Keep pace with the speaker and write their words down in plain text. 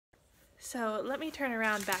So let me turn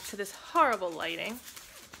around back to this horrible lighting.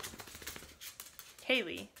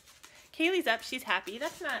 Kaylee's up, she's happy.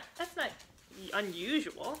 That's not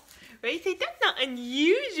unusual, right? Say, that's not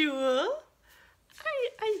unusual.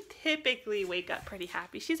 I typically wake up pretty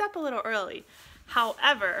happy. She's up a little early.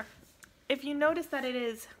 However, if you notice that it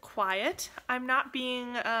is quiet, I'm not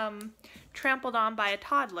being trampled on by a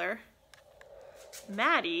toddler.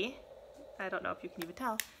 Maddie, I don't know if you can even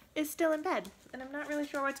tell, is still in bed. And I'm not really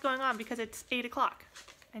sure what's going on because it's 8 o'clock.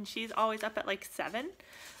 And she's always up at like 7.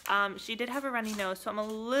 She did have a runny nose, so I'm a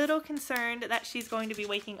little concerned that she's going to be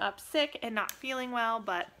waking up sick and not feeling well,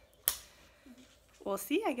 but we'll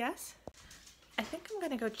see, I guess. I think I'm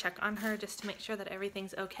gonna go check on her just to make sure that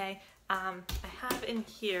everything's okay. I have in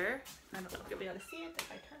here, I don't know if you'll be able to see it if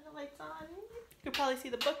I turn the lights on. You'll probably see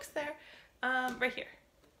the books there. Right here.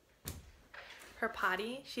 Her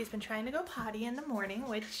potty. She's been trying to go potty in the morning,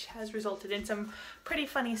 which has resulted in some pretty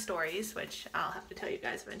funny stories, which I'll have to tell you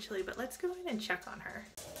guys eventually, but let's go in and check on her.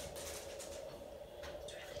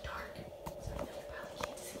 It's really dark, so I know you probably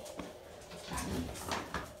can't see.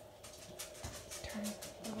 Let's turn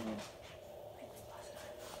a little.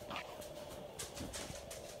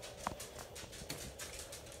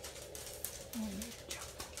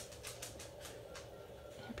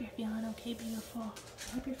 I hope you're feeling okay, beautiful.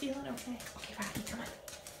 I hope you're feeling okay. Okay, Rocky, come on.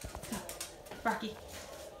 Let's go. Rocky.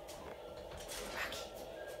 Rocky.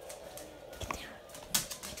 Get down.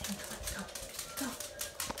 Get down. Let's go. Go.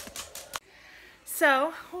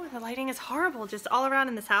 So, the lighting is horrible just all around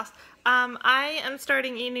in this house. I am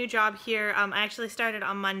starting a new job here. I actually started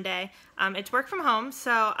on Monday. It's work from home,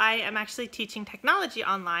 so I am actually teaching technology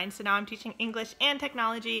online. So now I'm teaching English and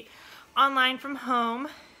technology online from home.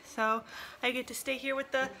 So I get to stay here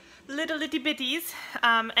with the little itty bitties.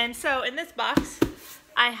 And so in this box,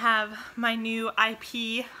 I have my new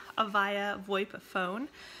IP Avaya VoIP phone.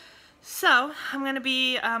 So I'm going to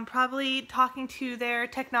be probably talking to their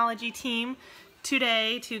technology team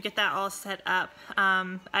today to get that all set up.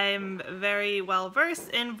 I'm very well versed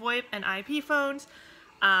in VoIP and IP phones,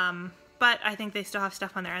 but I think they still have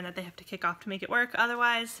stuff on their end that they have to kick off to make it work.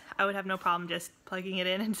 Otherwise, I would have no problem just plugging it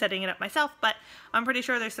in and setting it up myself, but I'm pretty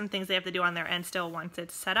sure there's some things they have to do on their end still once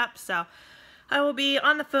it's set up. So I will be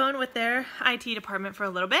on the phone with their IT department for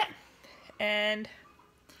a little bit, and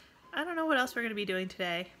I don't know what else we're going to be doing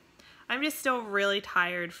today. I'm just still really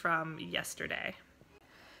tired from yesterday.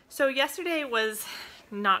 So yesterday was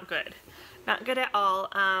not good. Not good at all.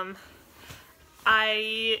 I'm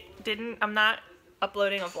not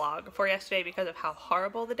uploading a vlog for yesterday because of how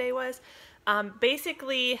horrible the day was.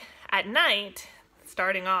 Basically, at night,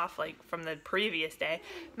 starting off like from the previous day,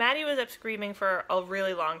 Maddie was up screaming for a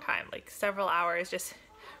really long time, like several hours, just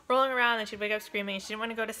rolling around, and she'd wake up screaming, and she didn't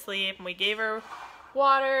want to go to sleep, and we gave her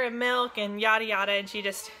water and milk and yada yada, and she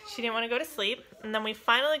didn't want to go to sleep. And then we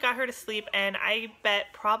finally got her to sleep, and I bet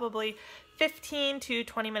probably 15 to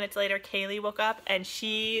 20 minutes later, Kaylee woke up and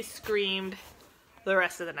she screamed the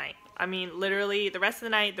rest of the night. I mean, literally the rest of the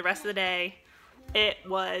night, the rest of the day. It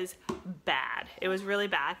was bad. It was really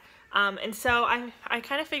bad. And so I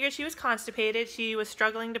kind of figured she was constipated. She was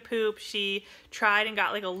struggling to poop. She tried and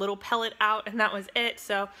got like a little pellet out, and that was it.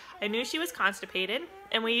 So I knew she was constipated.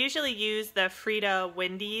 And we usually use the Frida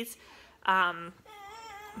Wendy's,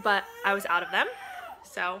 but I was out of them.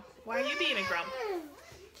 So why are you being a grump?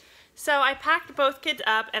 So I packed both kids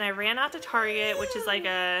up and I ran out to Target, which is like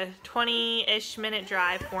a 20-ish minute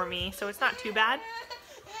drive for me. So it's not too bad.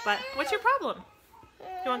 But what's your problem?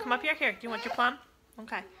 You want to come up here? Here, do you want your plum?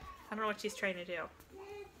 Okay. I don't know what she's trying to do.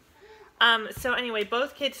 So anyway,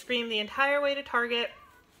 both kids screamed the entire way to Target.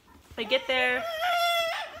 I get there.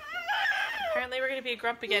 Apparently we're going to be a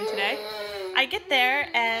grump again today. I get there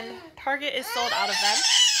and Target is sold out of them.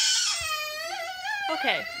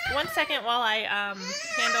 Okay, 1 second while I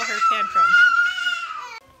handle her tantrum.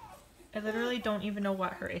 I literally don't even know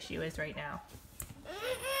what her issue is right now.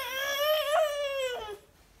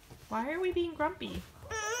 Why are we being grumpy?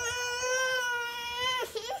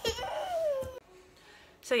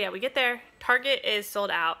 So yeah, we get there. Target is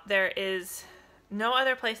sold out. There is no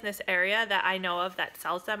other place in this area that I know of that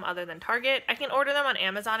sells them other than Target. I can order them on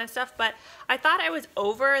Amazon and stuff, but I thought I was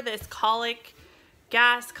over this colic,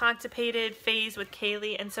 gas, constipated phase with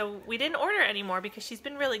Kaylee, and so we didn't order anymore because she's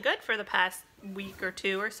been really good for the past week or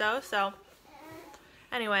two or so. So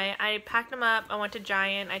anyway, I packed them up. I went to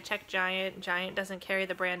Giant. I checked Giant. Giant doesn't carry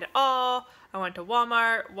the brand at all. I went to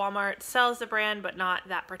Walmart. Walmart sells the brand, but not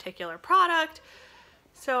that particular product.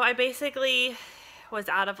 So I basically was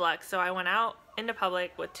out of luck. So I went out into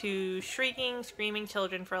public with two shrieking, screaming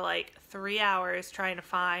children for like 3 hours trying to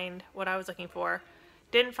find what I was looking for.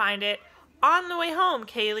 Didn't find it. on the way home,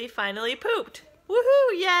 Kaylee finally pooped.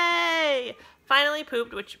 Woohoo, yay! Finally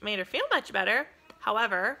pooped, which made her feel much better.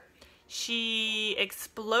 However, she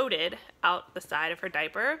exploded out the side of her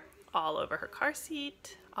diaper, all over her car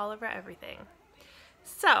seat, all over everything.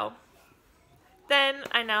 So then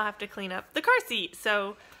I now have to clean up the car seat.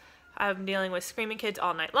 So I'm dealing with screaming kids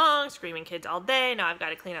all night long, screaming kids all day. Now I've got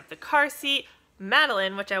to clean up the car seat.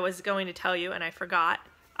 Madeline, which I was going to tell you and I forgot,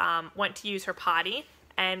 went to use her potty,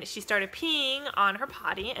 and she started peeing on her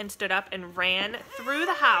potty and stood up and ran through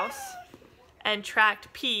the house and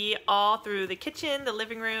tracked pee all through the kitchen, the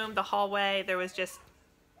living room, the hallway. There was just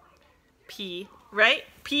pee, right?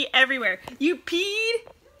 Pee everywhere. You peed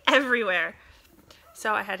everywhere.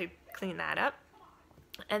 So I had to clean that up.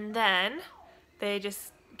 And then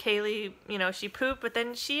Kaylee, you know, she pooped, but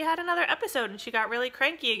then she had another episode and she got really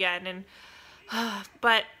cranky again. And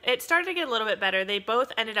but it started to get a little bit better. They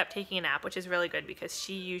both ended up taking a nap, which is really good because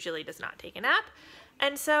she usually does not take a nap.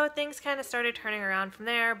 And so things kind of started turning around from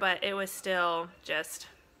there, but it was still just,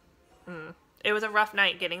 it was a rough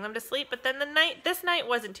night getting them to sleep. But then this night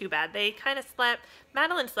wasn't too bad. They kind of slept.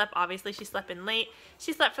 Madeline slept, obviously. She slept in late.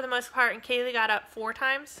 She slept for the most part, and Kaylee got up 4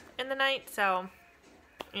 times in the night. So,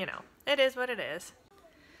 you know, it is what it is.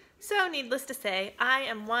 So, needless to say, I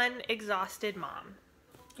am one exhausted mom.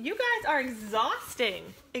 You guys are exhausting.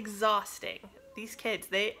 These kids,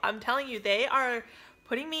 I'm telling you, they are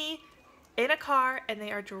putting me in a car and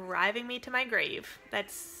they are driving me to my grave.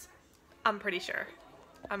 I'm pretty sure.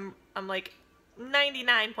 I'm like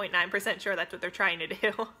 99.9% sure that's what they're trying to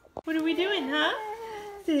do. What are we doing, huh?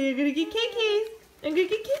 So you're gonna get Kiki. I'm gonna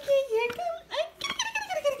get Kiki. Here it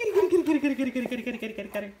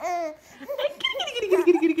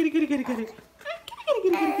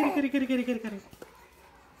comes.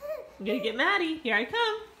 I'm gonna get Maddie. Here I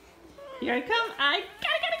come. Here I come. I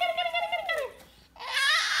gotta.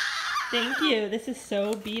 Thank you. This is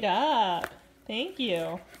so beat up. Thank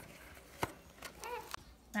you.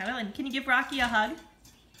 Madeline, can you give Rocky a hug?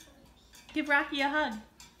 Give Rocky a hug.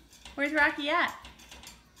 Where's Rocky at?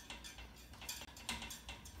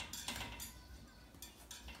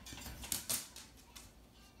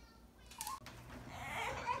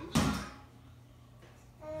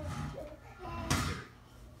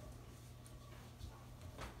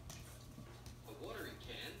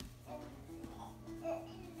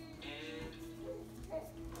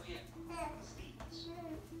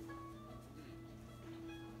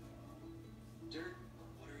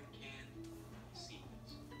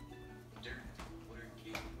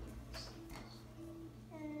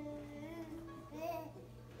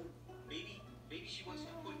 She wants to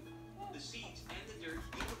put the seeds and the dirt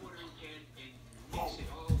in the watering can and mix it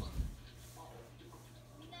all up.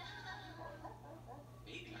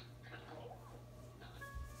 Maybe. Not.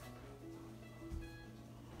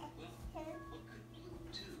 Well, what could Blue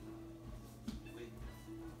do with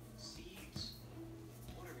seeds,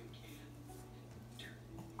 watering can, and dirt?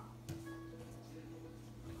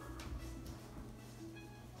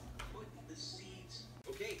 Put the seeds.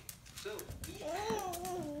 Okay, so we have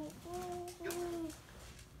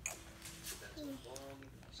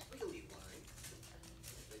squiggly line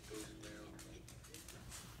that goes around right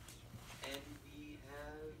there. And we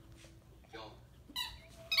have yarn.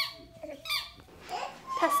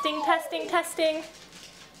 Testing.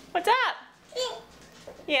 What's up?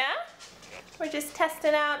 Yeah? We're just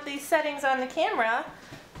testing out these settings on the camera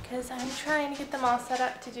because I'm trying to get them all set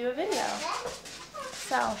up to do a video.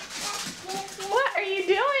 So, what are you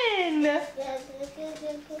doing?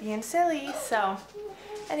 Being silly. So,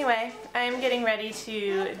 anyway, I'm getting ready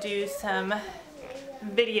to do some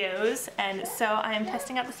videos, and so I am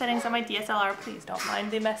testing out the settings on my DSLR. Please don't mind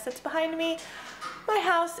the mess that's behind me. My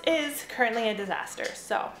house is currently a disaster.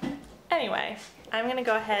 So, anyway, I'm gonna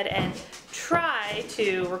go ahead and try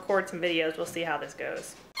to record some videos. We'll see how this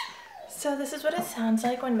goes. So this is what it sounds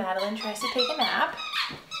like when Madeline tries to take a nap.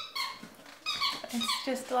 It's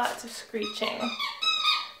just lots of screeching.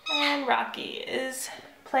 And Rocky is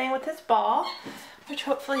playing with his ball, which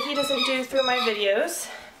hopefully he doesn't do through my videos,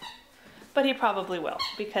 but he probably will,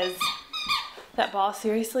 because that ball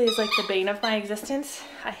seriously is like the bane of my existence.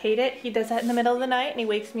 I hate it. He does that in the middle of the night and he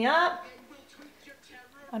wakes me up,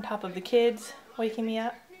 on top of the kids waking me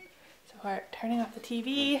up. So we're turning off the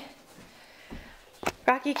TV.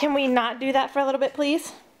 Rocky, can we not do that for a little bit,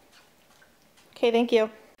 please? Okay, thank you.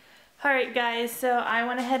 Alright guys, so I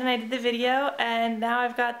went ahead and I did the video, and now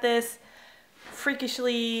I've got this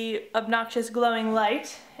freakishly obnoxious glowing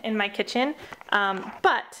light in my kitchen.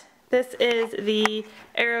 But this is the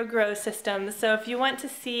Aero Grow system. So if you want to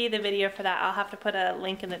see the video for that, I'll have to put a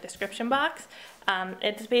link in the description box.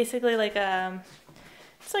 It's basically like a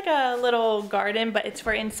It's like a little garden, but it's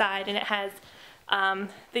for inside, and it has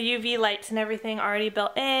the UV lights and everything already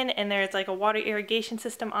built in, and there's like a water irrigation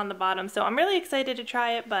system on the bottom. So I'm really excited to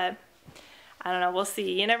try it, but I don't know, we'll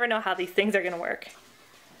see. You never know how these things are gonna work.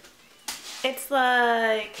 It's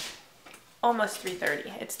like almost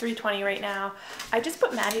 3:30. It's 3:20 right now. I just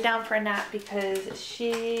put Maddie down for a nap because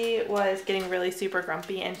she was getting really super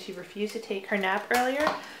grumpy and she refused to take her nap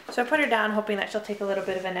earlier. So I put her down hoping that she'll take a little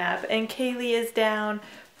bit of a nap. And Kaylee is down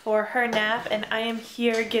for her nap, and I am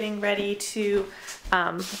here getting ready to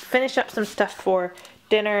finish up some stuff for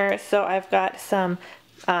dinner. So I've got some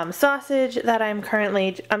sausage that I'm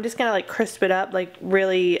just gonna like crisp it up, like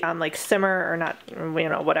really like simmer or not, you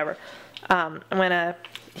know, whatever. I'm gonna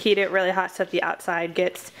heat it really hot so that the outside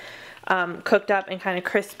gets cooked up and kind of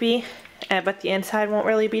crispy, but the inside won't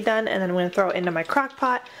really be done. And then I'm gonna throw it into my crock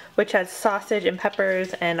pot, which has sausage and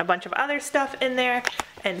peppers and a bunch of other stuff in there.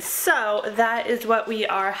 And so that is what we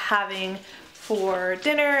are having for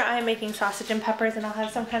dinner. I'm making sausage and peppers, and I'll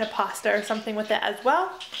have some kind of pasta or something with it as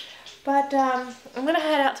well. But I'm gonna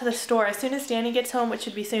head out to the store as soon as Danny gets home, which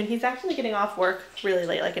should be soon. He's actually getting off work really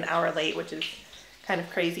late, like an hour late, which is kind of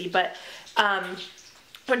crazy. But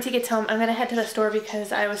once he gets home, I'm gonna head to the store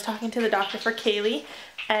because I was talking to the doctor for Kaylee,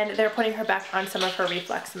 and they're putting her back on some of her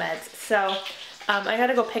reflux meds. So I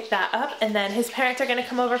gotta go pick that up, and then his parents are gonna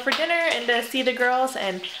come over for dinner and to see the girls,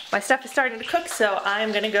 and my stuff is starting to cook, so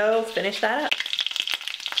I'm gonna go finish that up.